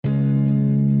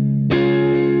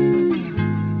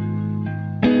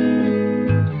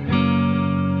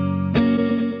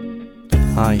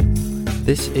Hi,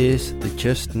 this is the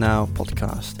Just Now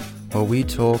podcast, where we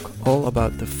talk all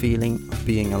about the feeling of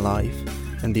being alive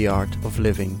and the art of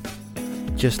living.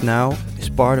 Just Now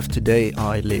is part of Today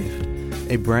I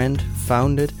Lived, a brand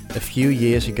founded a few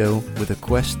years ago with a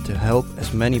quest to help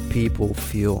as many people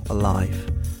feel alive.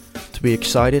 To be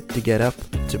excited to get up,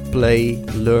 to play,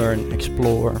 learn,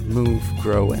 explore, move,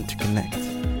 grow and to connect.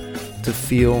 To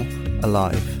feel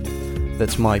alive.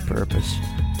 That's my purpose.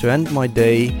 To end my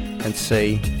day and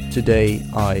say, today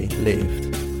I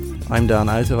lived. I'm Daan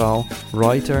Uiterwaal,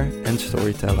 writer and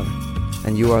storyteller,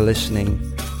 and you are listening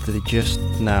to the Just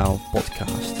Now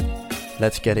podcast.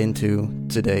 Let's get into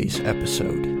today's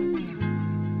episode.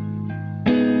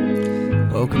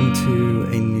 Welcome to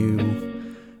a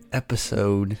new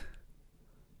episode.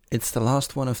 It's the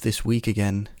last one of this week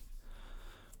again.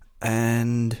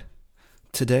 And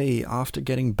today, after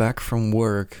getting back from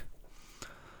work,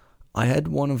 I had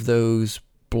one of those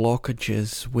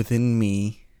blockages within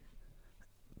me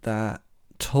that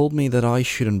told me that I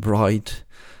shouldn't write.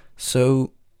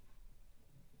 So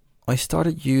I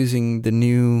started using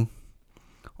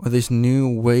this new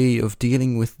way of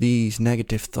dealing with these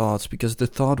negative thoughts, because the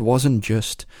thought wasn't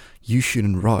just you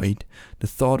shouldn't write. The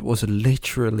thought was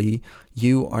literally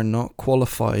you are not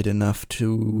qualified enough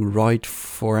to write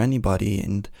for anybody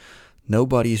and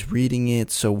nobody's reading it,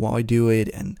 so why do it?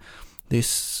 And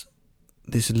this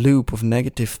loop of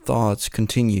negative thoughts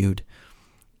continued.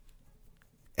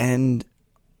 And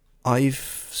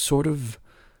I've sort of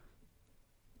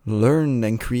learned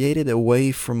and created a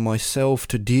way for myself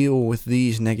to deal with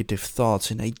these negative thoughts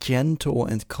in a gentle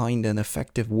and kind and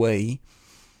effective way.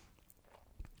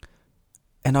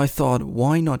 And I thought,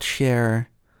 why not share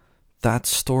that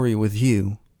story with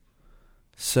you?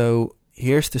 So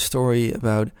here's the story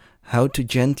about how to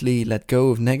gently let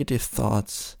go of negative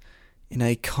thoughts in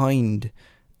a kind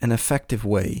and effective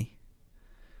way.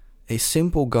 A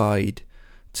simple guide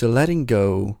to letting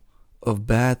go of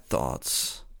bad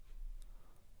thoughts.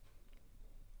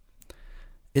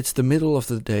 It's the middle of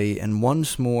the day, and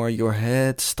once more your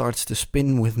head starts to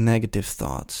spin with negative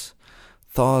thoughts.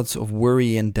 Thoughts of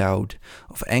worry and doubt,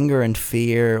 of anger and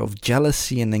fear, of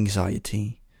jealousy and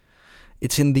anxiety.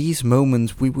 It's in these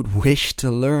moments we would wish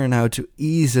to learn how to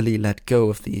easily let go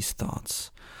of these thoughts.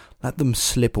 Let them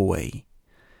slip away.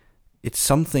 It's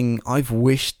something I've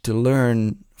wished to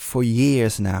learn for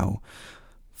years now.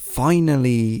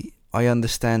 Finally, I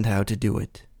understand how to do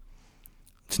it.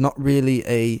 It's not really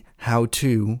a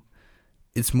how-to.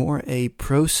 It's more a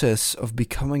process of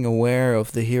becoming aware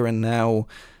of the here and now,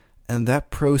 and that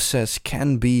process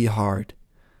can be hard,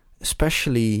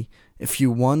 especially if you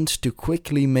want to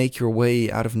quickly make your way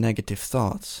out of negative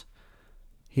thoughts.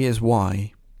 Here's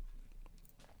why.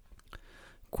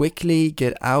 Quickly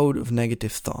get out of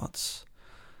negative thoughts.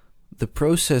 The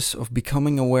process of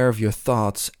becoming aware of your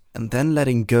thoughts and then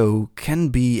letting go can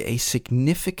be a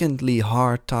significantly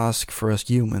hard task for us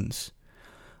humans.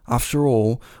 After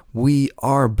all, we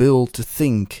are built to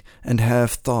think and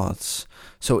have thoughts.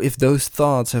 So if those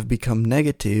thoughts have become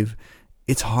negative,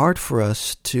 it's hard for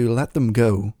us to let them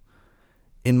go.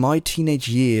 In my teenage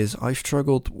years, I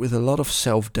struggled with a lot of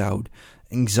self-doubt,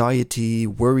 anxiety,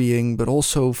 worrying, but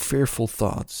also fearful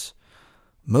thoughts.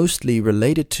 Mostly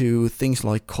related to things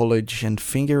like college and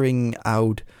figuring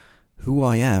out who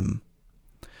I am.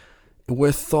 It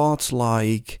were thoughts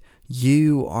like,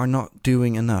 you are not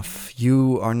doing enough,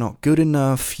 you are not good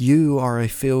enough, you are a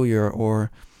failure,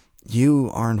 or you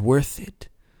aren't worth it,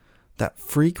 that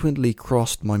frequently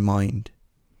crossed my mind.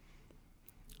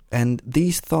 And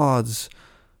these thoughts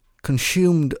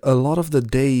consumed a lot of the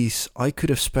days I could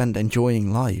have spent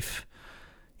enjoying life.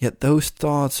 Yet those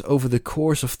thoughts over the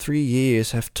course of 3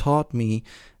 years have taught me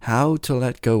how to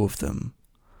let go of them.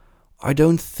 I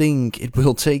don't think it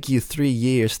will take you 3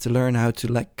 years to learn how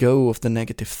to let go of the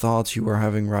negative thoughts you are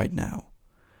having right now.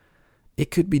 It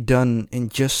could be done in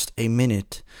just a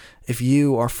minute if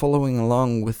you are following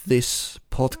along with this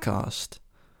podcast.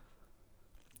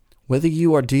 Whether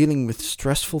you are dealing with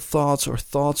stressful thoughts or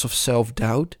thoughts of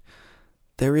self-doubt,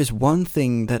 there is one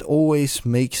thing that always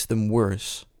makes them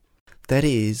worse. That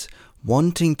is,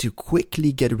 wanting to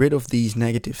quickly get rid of these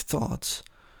negative thoughts.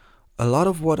 A lot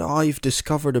of what I've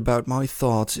discovered about my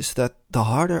thoughts is that the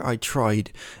harder I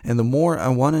tried and the more I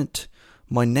wanted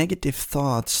my negative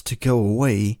thoughts to go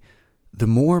away, the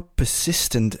more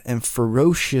persistent and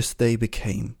ferocious they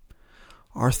became.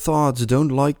 Our thoughts don't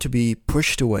like to be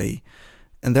pushed away,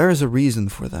 and there is a reason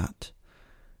for that.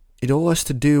 It all has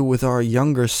to do with our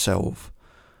younger self.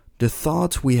 The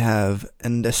thoughts we have,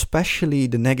 and especially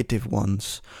the negative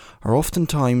ones, are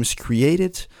oftentimes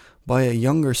created by a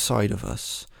younger side of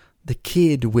us, the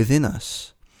kid within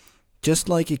us. Just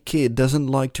like a kid doesn't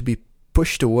like to be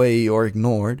pushed away or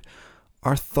ignored,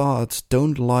 our thoughts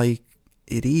don't like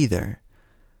it either.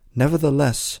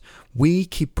 Nevertheless, we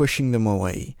keep pushing them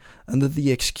away under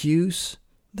the excuse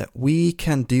that we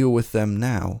can't deal with them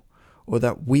now, or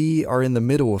that we are in the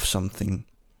middle of something.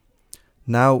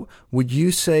 Now, would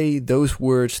you say those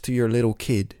words to your little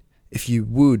kid, if you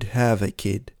would have a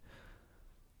kid?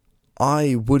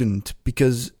 I wouldn't,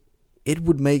 because it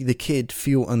would make the kid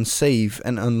feel unsafe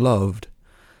and unloved.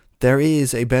 There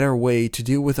is a better way to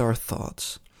deal with our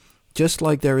thoughts, just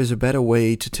like there is a better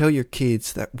way to tell your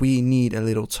kids that we need a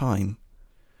little time.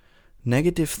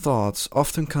 Negative thoughts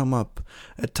often come up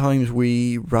at times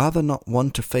we rather not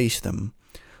want to face them,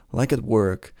 like at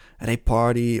work, at a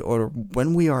party, or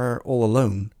when we are all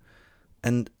alone.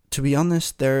 And to be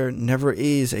honest, there never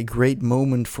is a great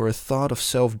moment for a thought of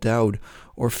self-doubt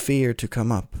or fear to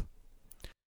come up.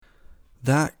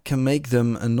 That can make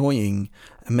them annoying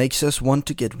and makes us want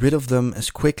to get rid of them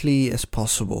as quickly as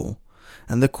possible.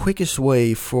 And the quickest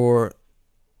way for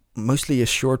mostly a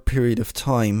short period of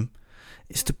time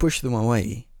is to push them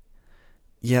away.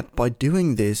 Yet by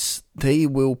doing this, they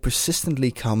will persistently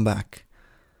come back.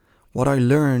 What I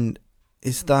learned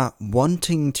is that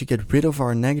wanting to get rid of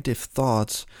our negative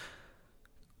thoughts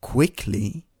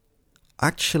quickly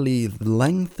actually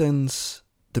lengthens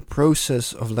the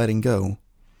process of letting go.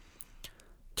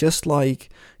 Just like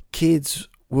kids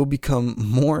will become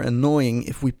more annoying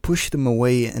if we push them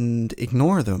away and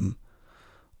ignore them.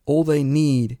 All they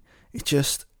need is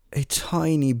just a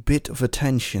tiny bit of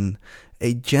attention,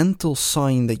 a gentle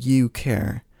sign that you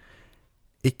care.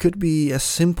 It could be as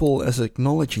simple as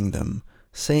acknowledging them,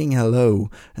 saying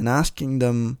hello, and asking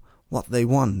them what they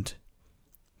want.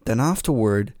 Then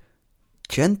afterward,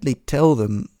 gently tell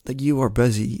them that you are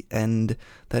busy and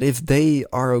that if they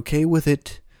are okay with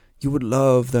it, you would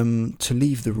love them to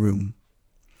leave the room.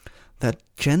 That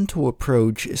gentle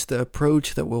approach is the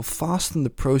approach that will fasten the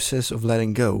process of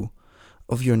letting go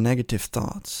of your negative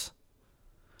thoughts.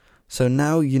 So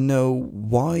now you know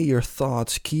why your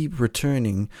thoughts keep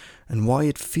returning and why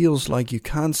it feels like you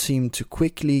can't seem to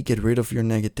quickly get rid of your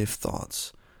negative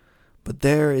thoughts. But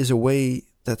there is a way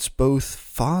that's both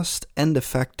fast and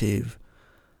effective.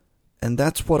 And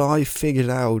that's what I figured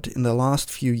out in the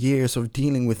last few years of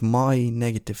dealing with my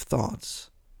negative thoughts.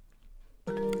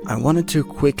 I wanted to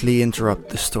quickly interrupt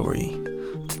the story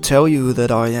to tell you that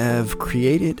I have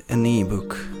created an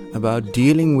ebook about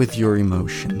dealing with your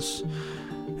emotions.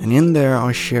 And in there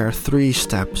I share 3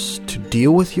 steps to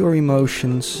deal with your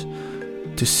emotions,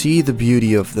 to see the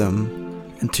beauty of them,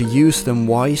 and to use them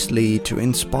wisely to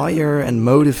inspire and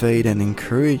motivate and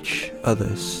encourage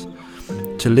others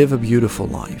to live a beautiful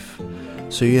life.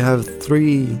 So you have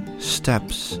 3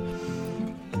 steps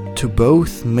to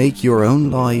both make your own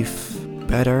life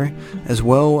better as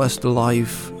well as the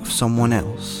life of someone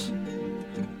else.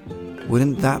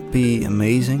 Wouldn't that be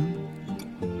amazing?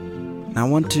 I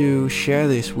want to share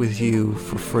this with you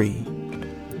for free.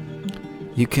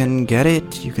 You can get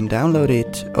it, you can download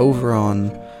it over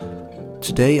on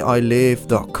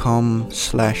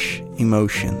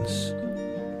todayilive.com/emotions.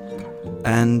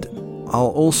 And I'll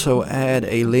also add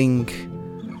a link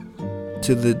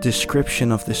to the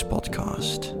description of this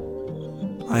podcast.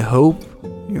 I hope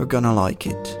you're gonna like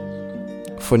it.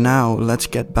 For now, let's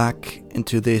get back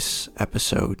into this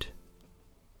episode.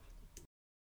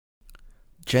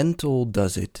 Gentle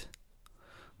does it.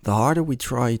 The harder we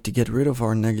try to get rid of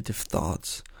our negative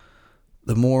thoughts,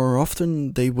 the more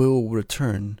often they will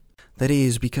return. That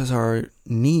is because our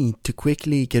need to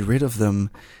quickly get rid of them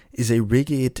is a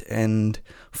rigid and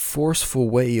forceful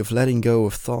way of letting go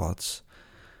of thoughts.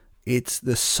 It's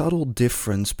the subtle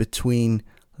difference between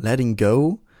letting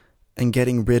go and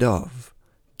getting rid of.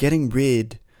 Getting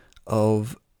rid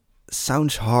of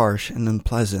sounds harsh and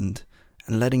unpleasant,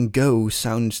 and letting go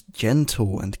sounds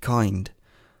gentle and kind.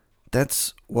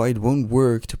 That's why it won't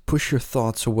work to push your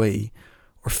thoughts away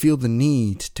or feel the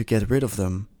need to get rid of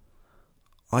them.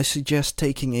 I suggest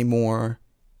taking a more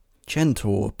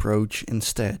gentle approach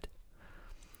instead.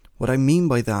 What I mean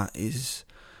by that is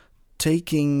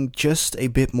taking just a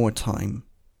bit more time.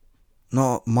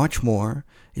 Not much more.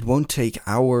 It won't take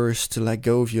hours to let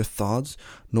go of your thoughts,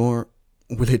 nor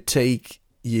will it take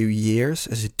you years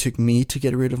as it took me to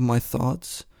get rid of my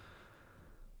thoughts.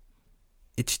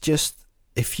 It's just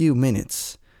a few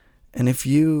minutes, and if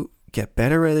you get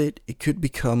better at it, it could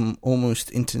become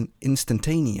almost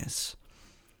instantaneous.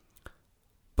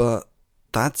 But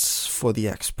that's for the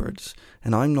experts,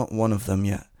 and I'm not one of them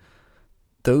yet.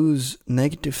 Those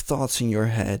negative thoughts in your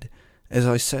head, as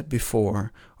I said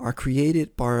before, are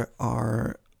created by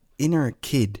our inner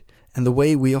kid, and the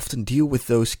way we often deal with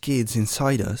those kids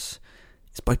inside us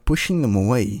is by pushing them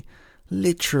away,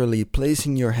 literally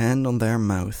placing your hand on their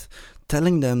mouth,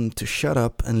 telling them to shut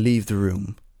up and leave the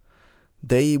room.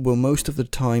 They will most of the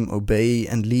time obey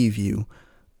and leave you,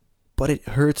 but it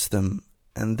hurts them,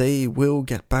 and they will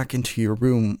get back into your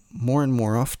room more and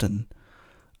more often.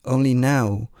 Only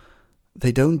now,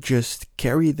 they don't just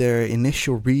carry their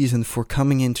initial reason for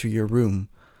coming into your room,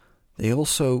 they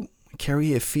also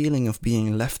carry a feeling of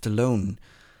being left alone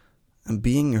and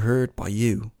being hurt by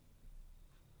you.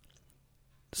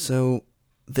 So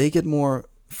they get more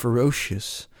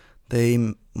ferocious.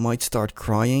 They might start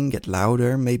crying, get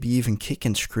louder, maybe even kick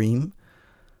and scream.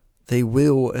 They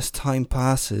will, as time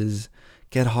passes,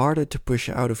 get harder to push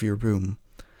out of your room.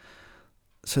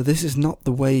 So this is not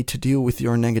the way to deal with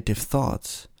your negative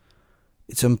thoughts.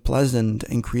 It's unpleasant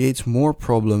and creates more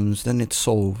problems than it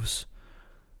solves.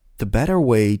 The better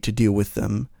way to deal with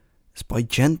them is by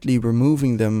gently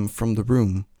removing them from the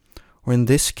room, or in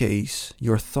this case,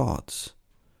 your thoughts.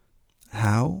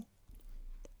 How?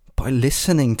 By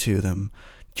listening to them.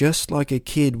 Just like a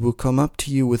kid will come up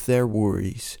to you with their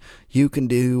worries, you can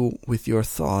deal with your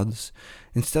thoughts.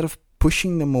 Instead of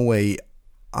pushing them away,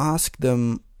 ask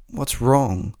them what's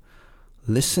wrong.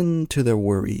 Listen to their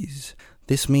worries.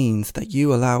 This means that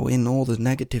you allow in all the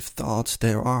negative thoughts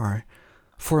there are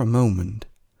for a moment.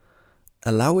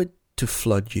 Allow it to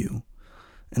flood you.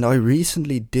 And I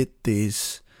recently did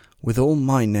this with all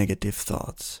my negative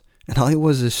thoughts. And I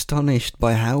was astonished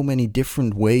by how many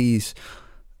different ways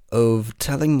of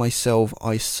telling myself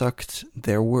I sucked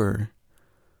there were.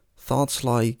 Thoughts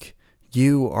like,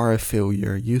 you are a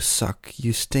failure, you suck,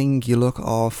 you stink, you look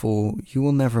awful, you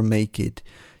will never make it,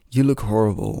 you look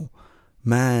horrible,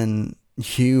 man,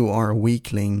 you are a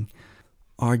weakling,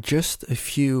 are just a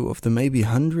few of the maybe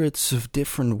hundreds of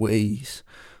different ways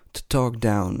to talk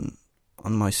down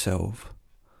on myself.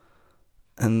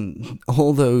 And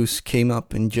all those came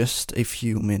up in just a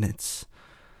few minutes.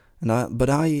 But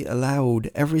I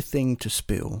allowed everything to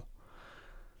spill.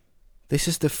 This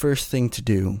is the first thing to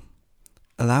do.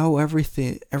 Allow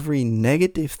every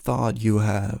negative thought you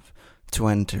have to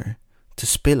enter, to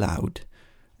spill out.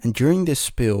 And during this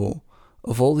spill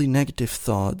of all the negative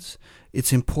thoughts,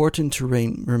 it's important to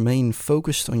remain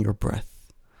focused on your breath.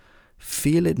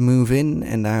 Feel it move in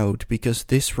and out, because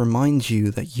this reminds you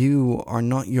that you are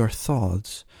not your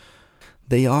thoughts.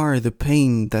 They are the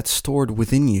pain that's stored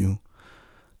within you.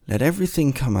 Let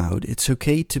everything come out. It's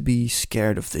okay to be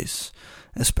scared of this,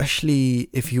 especially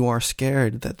if you are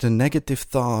scared that the negative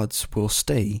thoughts will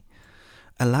stay.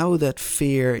 Allow that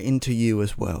fear into you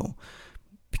as well,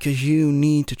 because you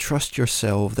need to trust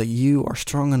yourself that you are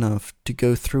strong enough to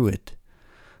go through it.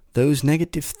 Those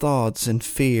negative thoughts and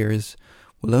fears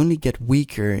will only get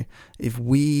weaker if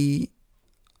we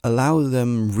allow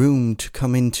them room to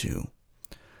come into.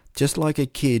 Just like a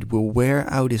kid will wear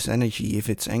out his energy if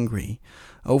it's angry,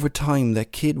 over time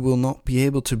that kid will not be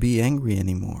able to be angry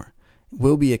anymore. It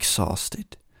will be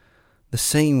exhausted. The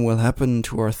same will happen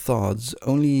to our thoughts,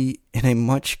 only in a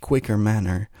much quicker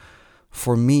manner.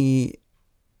 For me,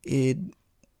 it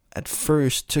at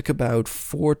first took about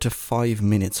 4 to 5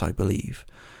 minutes, I believe,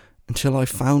 until I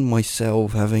found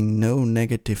myself having no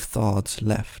negative thoughts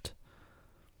left.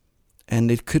 And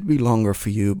it could be longer for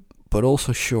you, but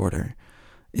also shorter.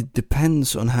 It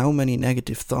depends on how many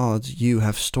negative thoughts you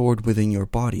have stored within your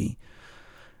body.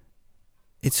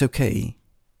 It's okay.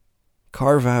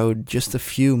 Carve out just a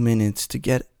few minutes to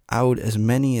get out as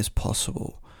many as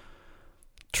possible.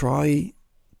 Try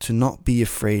to not be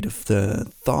afraid of the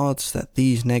thoughts that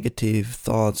these negative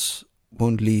thoughts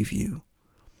won't leave you.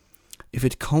 If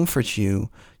it comforts you,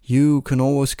 you can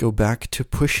always go back to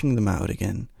pushing them out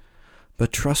again.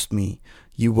 But trust me,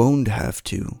 you won't have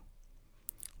to.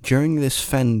 During this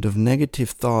fend of negative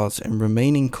thoughts and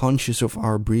remaining conscious of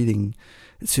our breathing,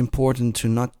 it's important to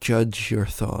not judge your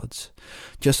thoughts,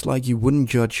 just like you wouldn't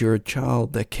judge your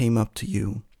child that came up to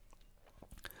you.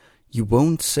 You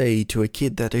won't say to a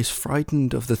kid that is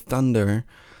frightened of the thunder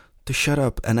to shut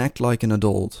up and act like an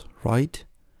adult, right?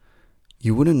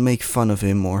 You wouldn't make fun of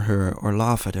him or her or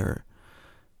laugh at her.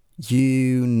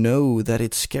 You know that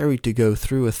it's scary to go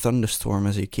through a thunderstorm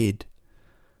as a kid.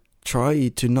 Try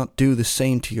to not do the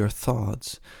same to your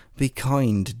thoughts. Be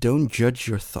kind, don't judge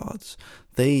your thoughts.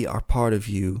 They are part of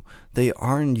you. They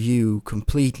aren't you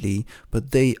completely,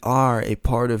 but they are a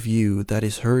part of you that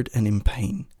is hurt and in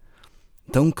pain.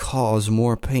 Don't cause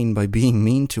more pain by being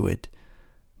mean to it.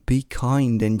 Be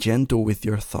kind and gentle with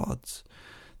your thoughts.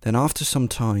 Then after some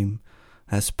time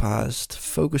has passed,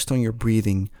 focus on your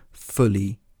breathing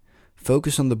fully.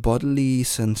 Focus on the bodily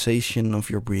sensation of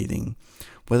your breathing,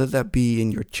 whether that be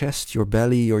in your chest, your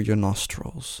belly, or your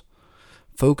nostrils.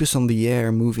 Focus on the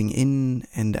air moving in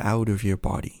and out of your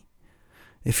body.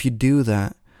 If you do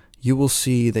that, you will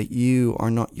see that you are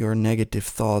not your negative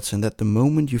thoughts, and that the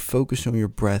moment you focus on your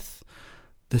breath,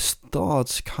 these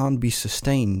thoughts can't be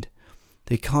sustained.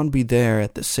 They can't be there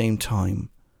at the same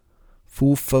time.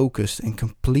 Full focus and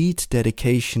complete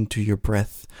dedication to your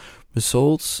breath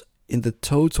results in the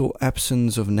total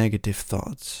absence of negative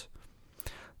thoughts.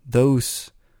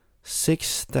 Those 6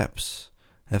 steps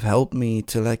have helped me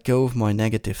to let go of my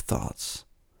negative thoughts.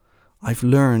 I've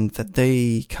learned that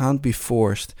they can't be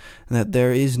forced, and that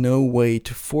there is no way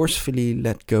to forcefully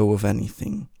let go of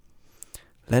anything.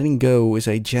 Letting go is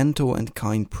a gentle and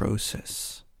kind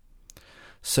process.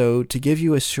 So, to give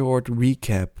you a short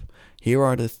recap, here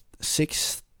are the 6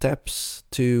 steps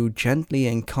to gently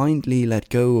and kindly let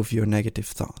go of your negative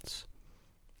thoughts.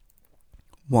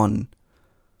 1.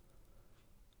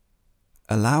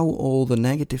 Allow all the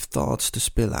negative thoughts to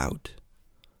spill out.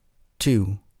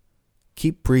 2.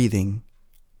 Keep breathing.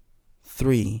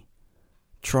 3.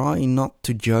 Try not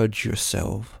to judge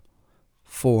yourself.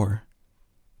 4.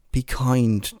 Be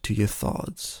kind to your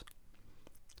thoughts.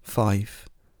 5.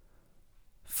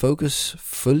 Focus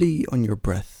fully on your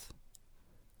breath.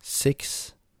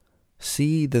 6.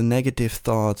 See the negative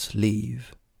thoughts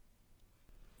leave.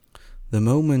 The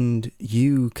moment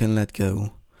you can let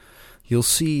go, you'll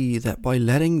see that by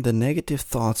letting the negative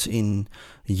thoughts in,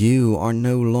 you are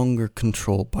no longer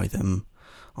controlled by them.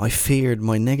 I feared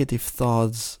my negative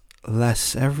thoughts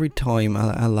less every time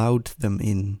I allowed them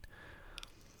in.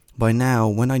 By now,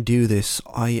 when I do this,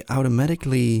 I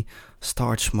automatically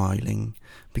start smiling,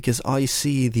 because I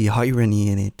see the irony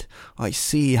in it. I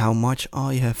see how much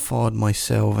I have fought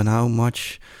myself and how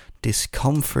much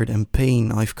discomfort and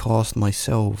pain I've caused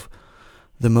myself.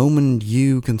 The moment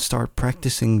you can start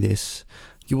practicing this,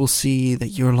 you will see that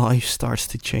your life starts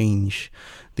to change.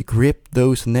 The grip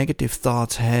those negative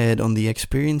thoughts had on the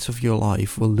experience of your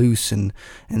life will loosen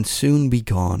and soon be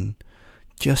gone.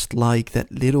 Just like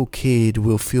that little kid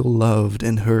will feel loved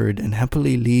and heard and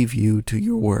happily leave you to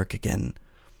your work again.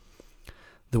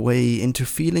 The way into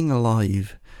feeling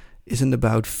alive isn't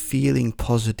about feeling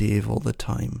positive all the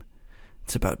time.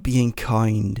 It's about being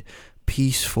kind,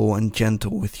 peaceful and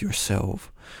gentle with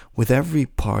yourself, with every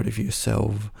part of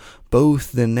yourself,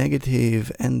 both the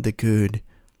negative and the good.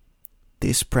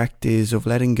 This practice of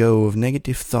letting go of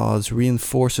negative thoughts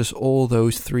reinforces all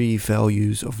those 3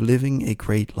 values of living a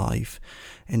great life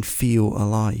and feel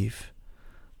alive.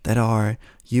 That are,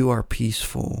 you are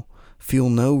peaceful, feel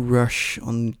no rush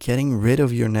on getting rid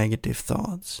of your negative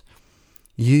thoughts.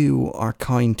 You are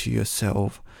kind to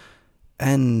yourself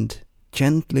and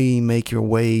gently make your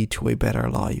way to a better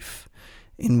life,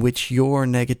 in which your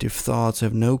negative thoughts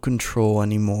have no control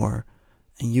anymore,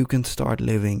 and you can start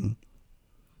living.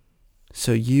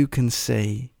 So you can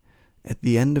say, at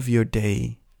the end of your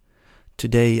day,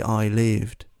 today I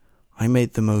lived, I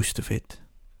made the most of it.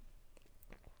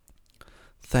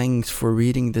 Thanks for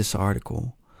reading this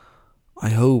article.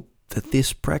 I hope that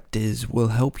this practice will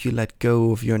help you let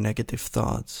go of your negative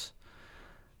thoughts.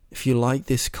 If you like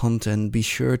this content, be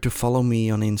sure to follow me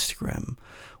on Instagram,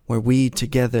 where we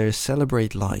together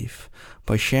celebrate life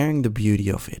by sharing the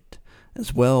beauty of it,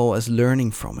 as well as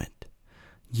learning from it.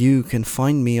 You can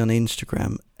find me on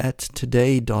Instagram at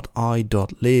today.i.lived,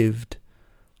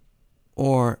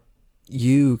 or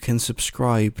you can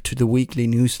subscribe to the weekly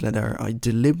newsletter I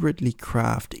deliberately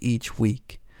craft each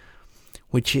week,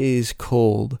 which is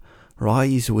called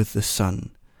Rise with the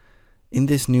Sun. In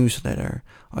this newsletter,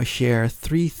 I share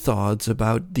 3 thoughts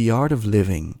about the art of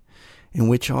living, in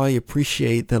which I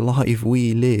appreciate the life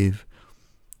we live,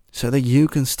 so that you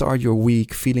can start your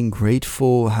week feeling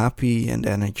grateful, happy, and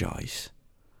energized.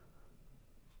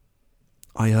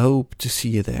 I hope to see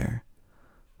you there.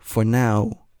 For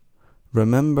now,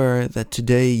 remember that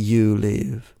today you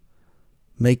live.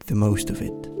 Make the most of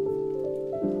it.